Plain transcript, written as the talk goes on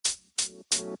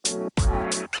Hey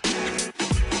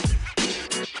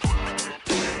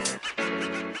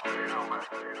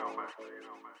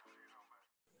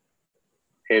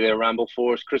there, Ramble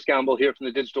Force. Kris here from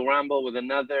the Digital Ramble with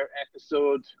another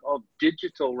episode of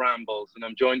Digital Rambles. And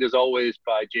I'm joined as always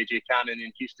by JJ Cannon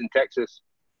in Houston, Texas.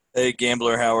 Hey,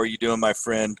 Gambler. How are you doing, my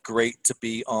friend? Great to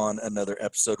be on another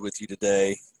episode with you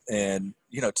today. And,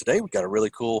 today we got a really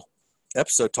cool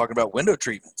episode talking about window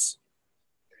treatments.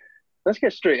 Let's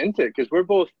get straight into it because we're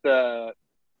both Lutron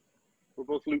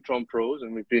pros,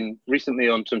 and we've been recently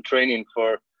on some training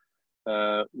for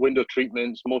window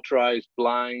treatments, motorized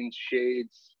blinds,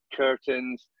 shades,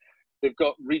 curtains. They've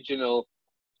got regional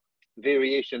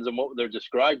variations on what they're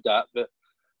described at, but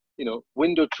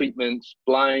window treatments,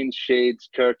 blinds, shades,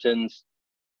 curtains,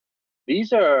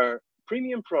 these are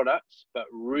premium products, but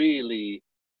really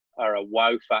are a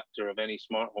wow factor of any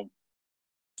smart home.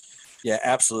 Yeah,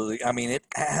 absolutely. I mean, it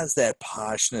has that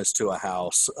poshness to a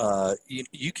house.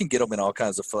 You can get them in all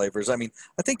kinds of flavors. I mean,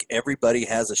 I think everybody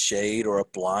has a shade or a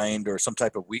blind or some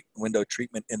type of window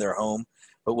treatment in their home.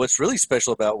 But what's really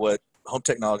special about what home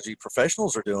technology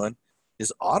professionals are doing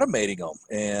is automating them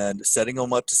and setting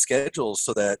them up to schedules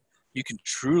so that you can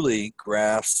truly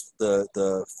grasp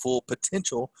the full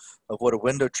potential of what a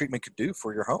window treatment could do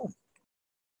for your home.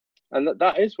 And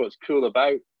that is what's cool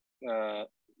about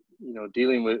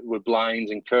dealing with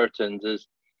blinds and curtains is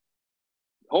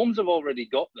homes have already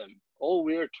got them. All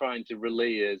we're trying to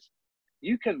relay is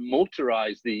you can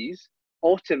motorize these,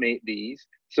 automate these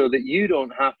so that you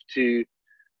don't have to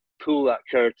pull that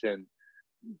curtain,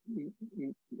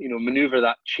 maneuver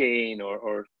that chain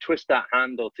or twist that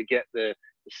handle to get the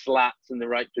slats in the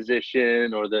right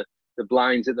position or the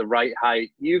blinds at the right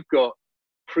height. You've got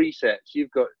presets,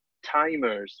 you've got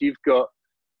timers, you've got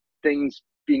things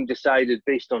being decided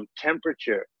based on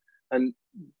temperature. And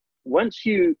once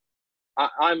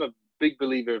I'm a big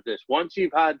believer of this, once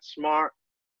you've had smart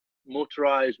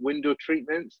motorized window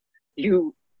treatments,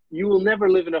 you will never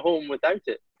live in a home without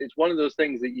it. It's one of those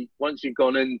things that once you've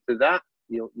gone into that,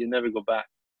 you never go back.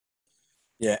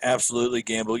 Yeah, absolutely,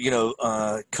 Gamble.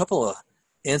 A couple of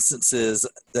instances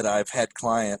that I've had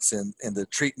clients and the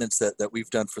treatments that we've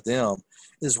done for them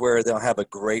is where they'll have a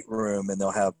great room and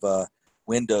they'll have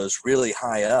windows really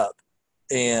high up,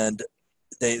 and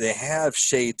they have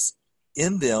shades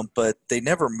in them, but they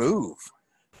never move.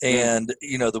 And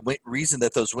the reason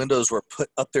that those windows were put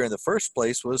up there in the first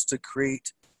place was to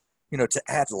create, to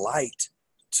add light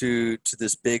to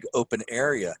this big open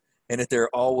area. And if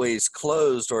they're always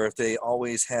closed, or if they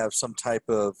always have some type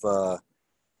of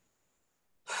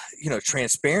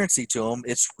transparency to them,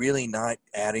 it's really not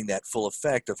adding that full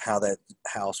effect of how that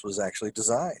house was actually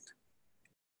designed.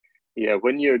 Yeah,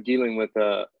 when you're dealing with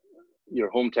your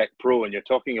home tech pro and you're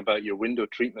talking about your window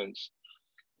treatments,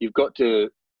 you've got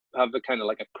to have a kind of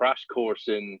like a crash course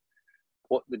in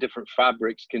what the different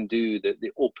fabrics can do, the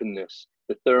openness,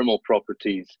 the thermal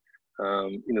properties,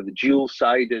 the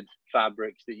dual-sided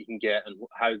fabrics that you can get and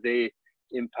how they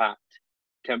impact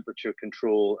temperature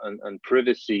control and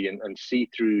privacy and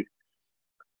see-through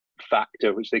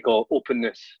factor, which they call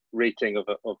openness rating of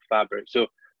fabric. So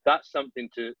that's something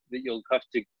that you'll have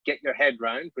to get your head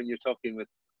around when you're talking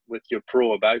with your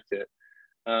pro about it.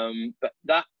 But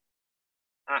that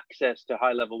access to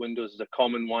high-level windows is a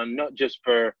common one, not just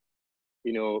for,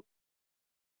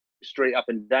 straight up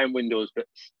and down windows, but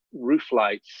roof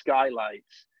lights,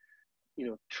 skylights,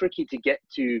 tricky to get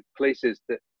to places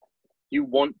that you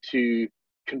want to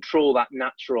control that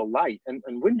natural light. And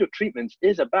window treatments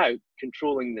is about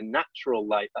controlling the natural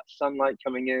light, that sunlight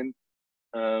coming in.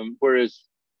 Whereas,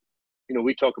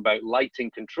 we talk about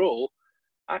lighting control.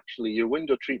 Actually, your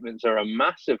window treatments are a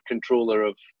massive controller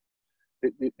of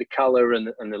the color and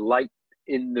the light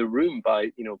in the room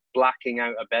by, blacking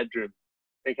out a bedroom.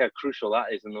 Think how crucial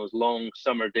that is in those long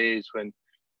summer days when,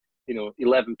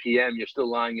 11 p.m. you're still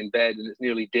lying in bed and it's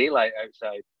nearly daylight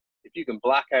outside. If you can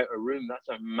black out a room, that's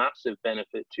a massive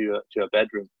benefit to a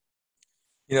bedroom.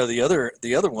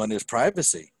 The other one is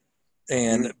privacy,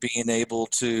 and being able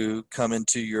to come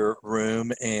into your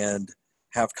room and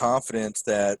have confidence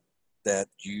that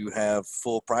you have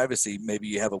full privacy. Maybe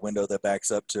you have a window that backs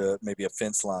up to maybe a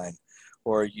fence line,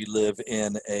 or you live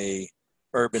in a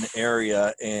urban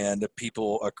area and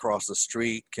people across the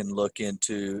street can look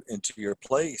into your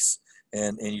place,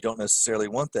 and you don't necessarily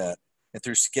want that. And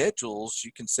through schedules,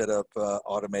 you can set up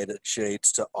automated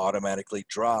shades to automatically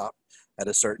drop at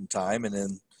a certain time. And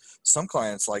then some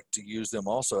clients like to use them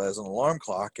also as an alarm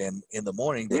clock, and in the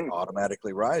morning they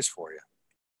automatically rise for you.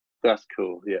 That's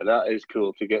cool. Yeah, that is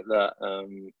cool to get that.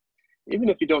 Even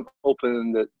if you don't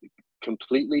open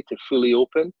completely to fully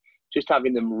open, just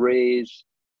having them raise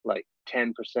like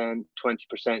 10%,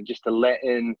 20%, just to let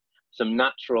in some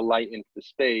natural light into the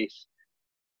space,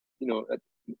 you know,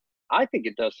 I think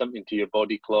it does something to your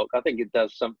body clock. I think it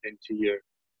does something to you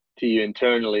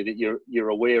internally, that you're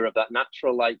aware of that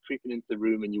natural light creeping into the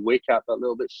room, and you wake up a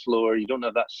little bit slower. You don't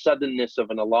have that suddenness of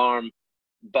an alarm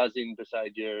buzzing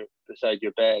beside your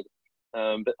bed.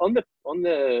 But on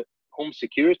the home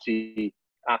security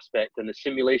aspect and the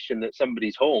simulation that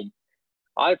somebody's home,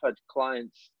 I've had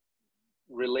clients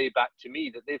relay back to me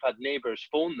that they've had neighbors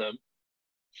phone them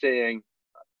saying,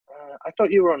 I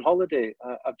thought you were on holiday.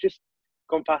 I've just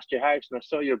gone past your house and I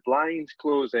saw your blinds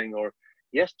closing, or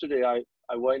yesterday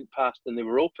I went past and they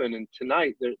were open, and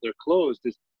tonight they're closed.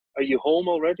 Are you home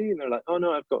already? And they're like, oh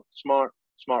no, I've got smart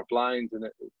blinds, and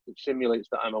it simulates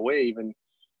that I'm away. Even,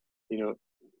 you know,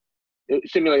 it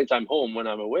simulates I'm home when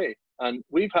I'm away. And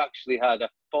we've actually had a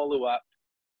follow-up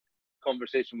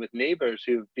conversation with neighbors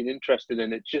who've been interested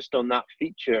in it just on that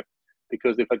feature,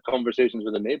 because they've had conversations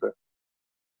with a neighbor.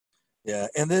 Yeah,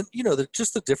 and then, you know,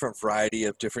 just the different variety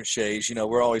of different shades. You know,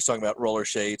 we're always talking about roller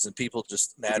shades, and people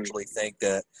just naturally think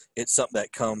that it's something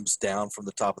that comes down from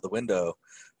the top of the window.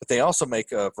 But they also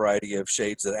make a variety of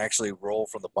shades that actually roll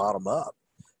from the bottom up,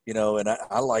 you know, and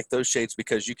I like those shades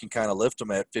because you can kind of lift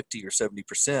them at 50 or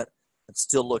 70% and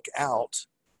still look out,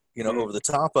 you know, over the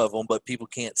top of them, but people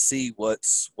can't see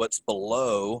what's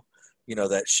below, you know,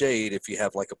 that shade if you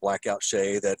have like a blackout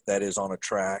shade that is on a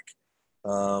track.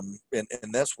 And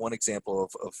that's one example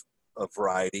of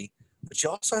variety. But you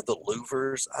also have the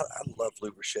louvers. I love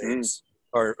louver shades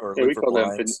or yeah, louver we call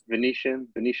blinds. them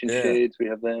Venetian shades. We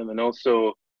have them, and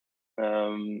also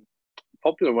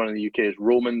popular one in the UK is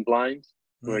Roman blinds,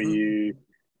 where you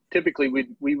typically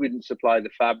we wouldn't supply the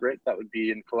fabric. That would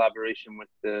be in collaboration with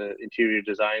the interior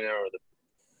designer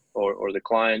or the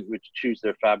client would choose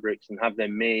their fabrics and have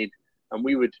them made, and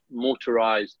we would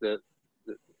motorize the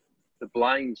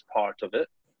blinds part of it,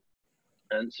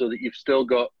 and so that you've still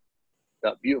got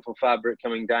that beautiful fabric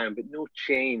coming down, but no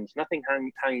chains, nothing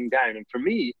hanging down. And for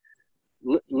me,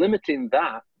 limiting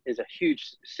that is a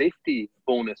huge safety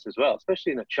bonus as well,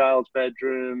 especially in a child's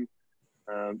bedroom.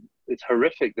 It's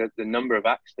horrific that the number of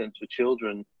accidents with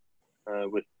children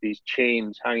with these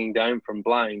chains hanging down from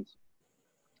blinds.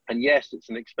 And yes, it's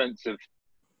an expensive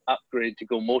upgrade to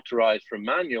go motorized from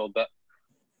manual, but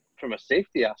from a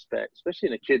safety aspect, especially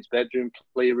in a kid's bedroom,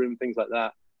 playroom, things like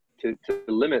that, to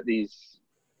limit these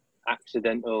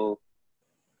accidental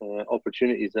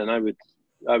opportunities, then I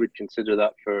would consider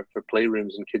that for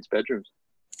playrooms and kids' bedrooms.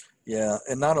 Yeah,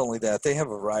 and not only that, they have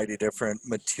a variety of different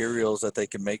materials that they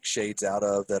can make shades out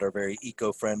of that are very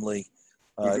eco-friendly,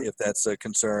 if that's a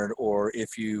concern, or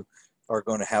if you are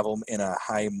going to have them in a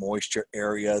high moisture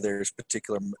area, there's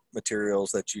particular materials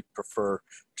that you prefer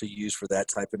to use for that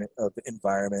type of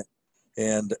environment.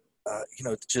 And, you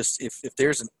know, just if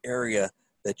there's an area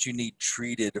that you need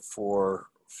treated for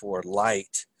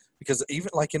light, because even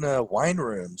like in wine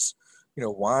rooms, you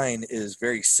know, wine is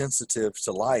very sensitive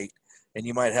to light, and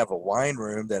you might have a wine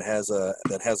room that has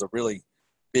a really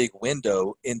big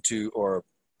window into, or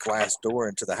glass door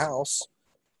into the house,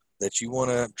 that you want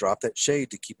to drop that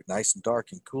shade to keep it nice and dark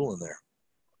and cool in there.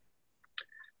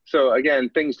 So again,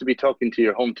 things to be talking to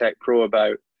your Home Tech Pro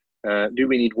about. Do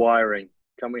we need wiring?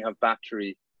 Can we have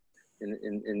battery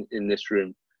in this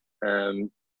room?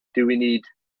 Do we need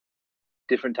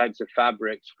different types of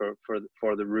fabrics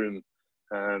for the room?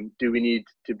 Do we need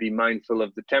to be mindful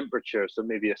of the temperature? So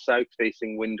maybe a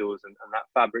south-facing windows and that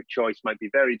fabric choice might be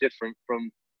very different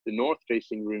from the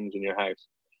north-facing rooms in your house.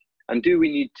 And do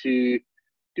we need to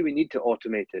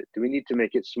automate it? Do we need to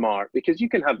make it smart? Because you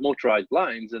can have motorized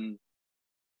blinds and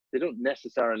they don't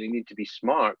necessarily need to be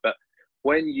smart, but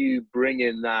when you bring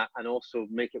in that and also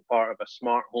make it part of a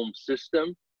smart home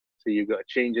system, so you've got a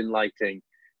change in lighting,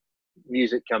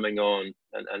 music coming on,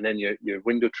 and then your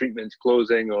window treatments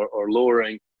closing or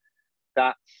lowering,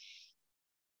 that's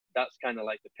kind of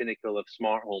like the pinnacle of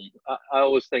smart home. I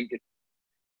always think if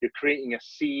you're creating a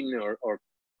scene or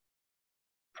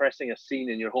pressing a scene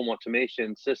in your home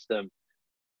automation system,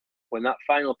 when that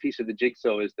final piece of the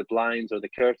jigsaw is the blinds or the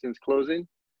curtains closing,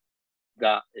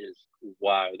 that is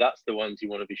wow. That's the ones you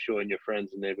want to be showing your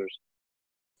friends and neighbors.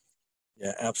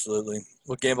 Yeah, absolutely.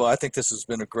 Well, Gamble, I think this has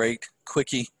been a great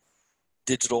quickie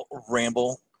digital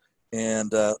ramble.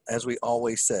 And as we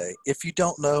always say, if you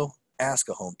don't know, ask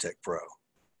a Home Tech Pro.